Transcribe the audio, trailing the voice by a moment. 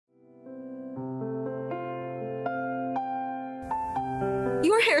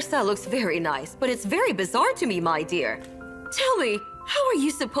your hairstyle looks very nice, but it's very bizarre to me, my dear. Tell me, how are you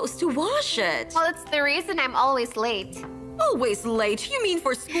supposed to wash it? Well, it's the reason I'm always late. Always late? You mean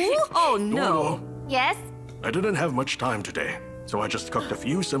for school? Oh, no. Yes? I didn't have much time today, so I just cooked a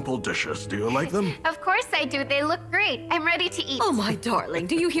few simple dishes. Do you like them? Of course I do. They look great. I'm ready to eat. Oh, my darling,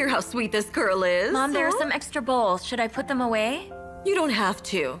 do you hear how sweet this girl is? Mom, there are some extra bowls. Should I put them away? You don't have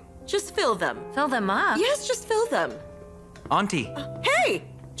to. Just fill them. Fill them up? Yes, just fill them. Auntie. Hey!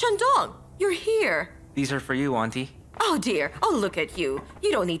 Chandong, you're here. These are for you, Auntie. Oh, dear. Oh, look at you.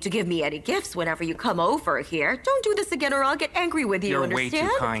 You don't need to give me any gifts whenever you come over here. Don't do this again or I'll get angry with you, You're understand?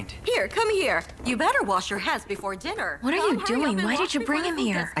 way too kind. Here, come here. You better wash your hands before dinner. What are Come, you hurry doing? up and Why wash did you before bring the him food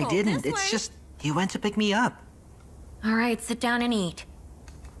here? gets I cold. didn't. This It's way. just he went to pick me up. All right, sit down and eat.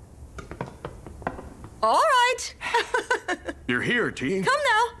 All right. You're here, T. Come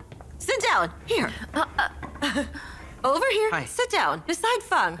now. Sit down. Here. Over here. Hi. Sit down. Beside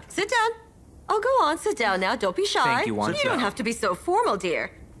Fang. Sit down. Oh, go on. Sit down now. Don't be shy. Thank you, Auntie. You don't have to be so formal,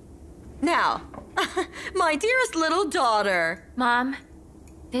 dear. Now, my dearest little daughter. Mom,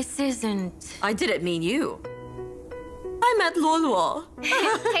 this isn't... I didn't mean you. I meant Luoluo.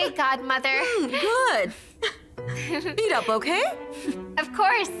 Hey, godmother. Good. Eat up, okay? Of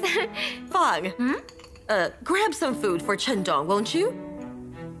course. Fang. Grab some food for Chendong, won't you?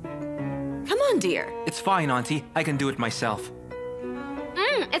 Come on, dear. It's fine, Auntie. I can do it myself.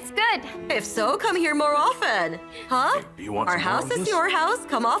 It's good. If so, come here more often. Huh? Do you want Our some more house of is this? your house.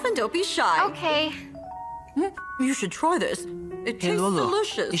 Come off and don't be shy. Okay. You should try this. It Hey, tastes Lolo,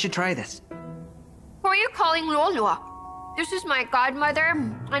 delicious. you should try this. Who are you calling Lolua? This is my godmother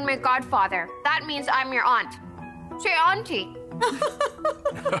and my godfather. That means I'm your aunt. Say auntie.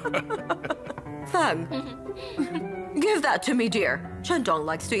 Fang. Give that to me, dear. Chendong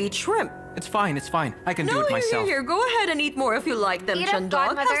likes to eat shrimp. It's fine, it's fine. I can do No, it here, myself. here. Go ahead and eat more if you like them, Eat up, Chendong.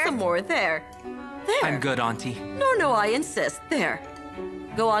 Have godmother. some more. There. There. I'm good, Auntie. No, I insist. There.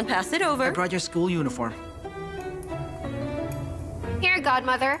 Go on, pass it I over. brought your school uniform. Here,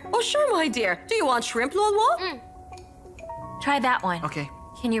 godmother. Oh, sure, my dear. Do you want shrimp, Luoluo? Try that one. Okay.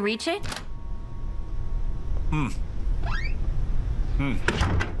 Can you reach it?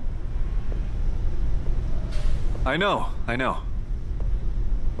 I know.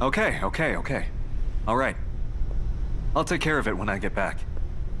 Okay. All right. I'll take care of it when I get back.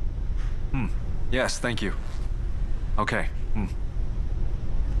 Yes, thank you. Okay.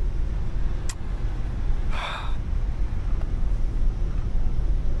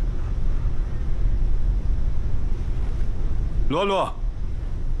 Luoluo!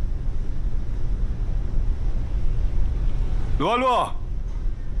 Luoluo!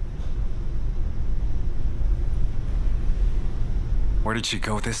 Where did she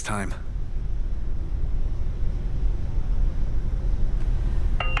go this time?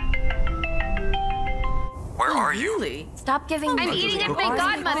 Where are you? Really? Stop giving me... I'm eating at my Are you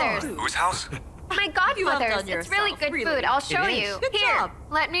godmother's. hungry? Whose house? My You godmother's. outdone It's really yourself, good really. food. I'll show It is. you. Good Here, job.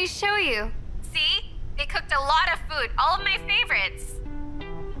 let me show you. See? They cooked a lot of food. All of my favorites.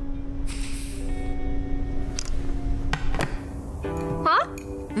 Huh?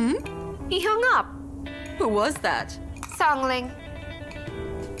 He hung up. Who was that? Songling.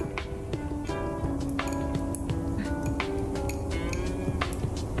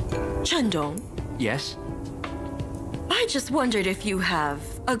 Chendong. Yes? I just wondered if you have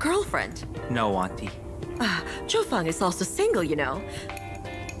a girlfriend. No, Auntie. Zhou Fang is also single, you know.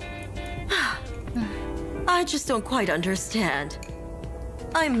 I just don't quite understand.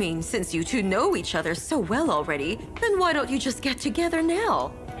 I mean, since you two know each other so well already, then why don't you just get together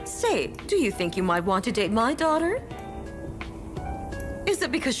now? Say, do you think you might want to date my daughter? Is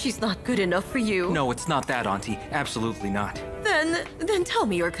it because she's not good enough for you? No, it's not that, Auntie. Absolutely not. Then tell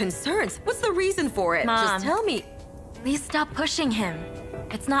me your concerns. What's the reason for it? Mom. Just tell me. Please stop pushing him.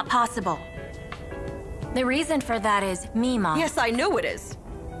 It's not possible. The reason for that is me, Mom. Yes, I know it is.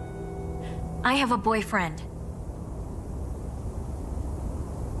 I have a boyfriend.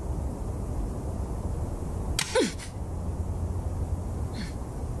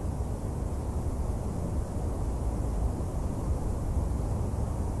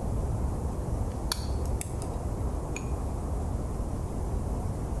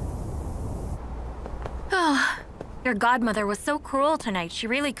 Oh, your godmother was so cruel tonight. She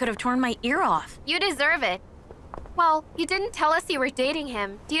really could have torn my ear off. You deserve it. Well, you didn't tell us you were dating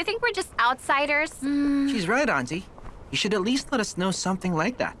him. Do you think we're just outsiders? She's right, Auntie. You should at least let us know something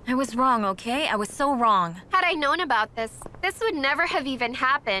like that. I was wrong, okay? I was so wrong. Had I known about this, this would never have even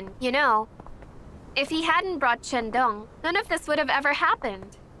happened, you know. If he hadn't brought Chendong, none of this would have ever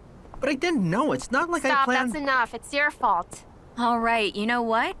happened. But I didn't know. It's not like I Stop, planned... that's enough. It's your fault. All right, you know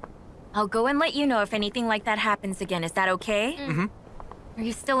what? I'll go and let you know if anything like that happens again. Is that okay? Mm-hmm. Are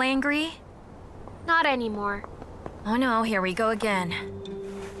you still angry? Not anymore. Oh no, here we go again.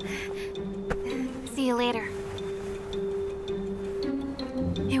 See you later.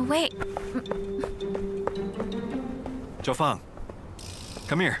 Hey, wait. Zhou Fang,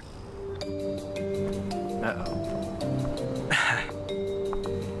 come here. Uh-oh.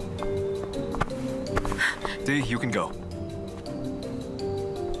 D, you can go.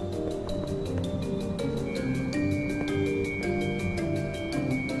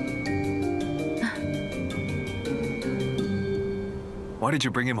 Why did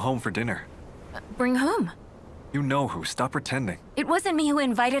you bring him home for dinner? Bring whom? You know who. Stop pretending. It wasn't me who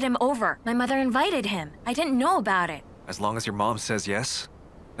invited him over. My mother invited him. I didn't know about it. As long as your mom says yes,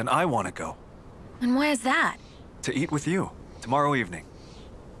 then I want to go. And why is that? To eat with you, tomorrow evening.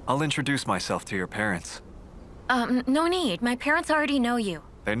 I'll introduce myself to your parents. No need. My parents already know you.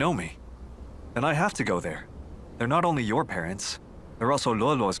 They know me. Then I have to go there. They're not only your parents, they're also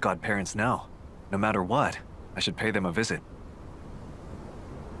Lolo's godparents now. No matter what, I should pay them a visit.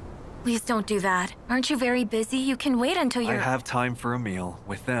 Please don't do that. Aren't you very busy? You can wait until you're... I have time for a meal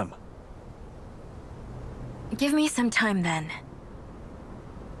with them. Give me some time then.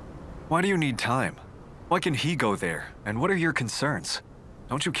 Why do you need time? Why can he go there? And what are your concerns?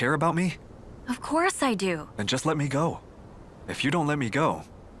 Don't you care about me? Of course I do. Then just let me go. If you don't let me go,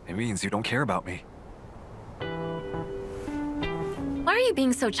 it means you don't care about me. Why are you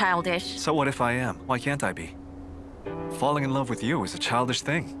being so childish? So what if I am? Why can't I be? Falling in love with you is a childish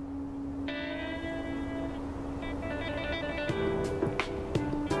thing.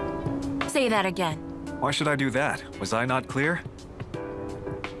 Say that again. Why should I do that? Was I not clear?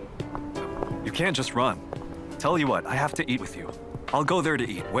 You can't just run. Tell you what, I have to eat with you. I'll go there to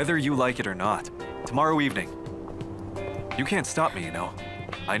eat, whether you like it or not. Tomorrow evening. You can't stop me, you know.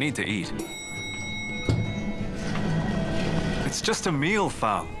 I need to eat. It's just a meal,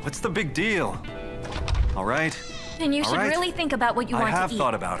 Fang. What's the big deal? All right? Then you All should right. really think about what you want to eat. I have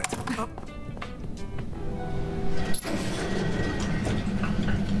thought about it.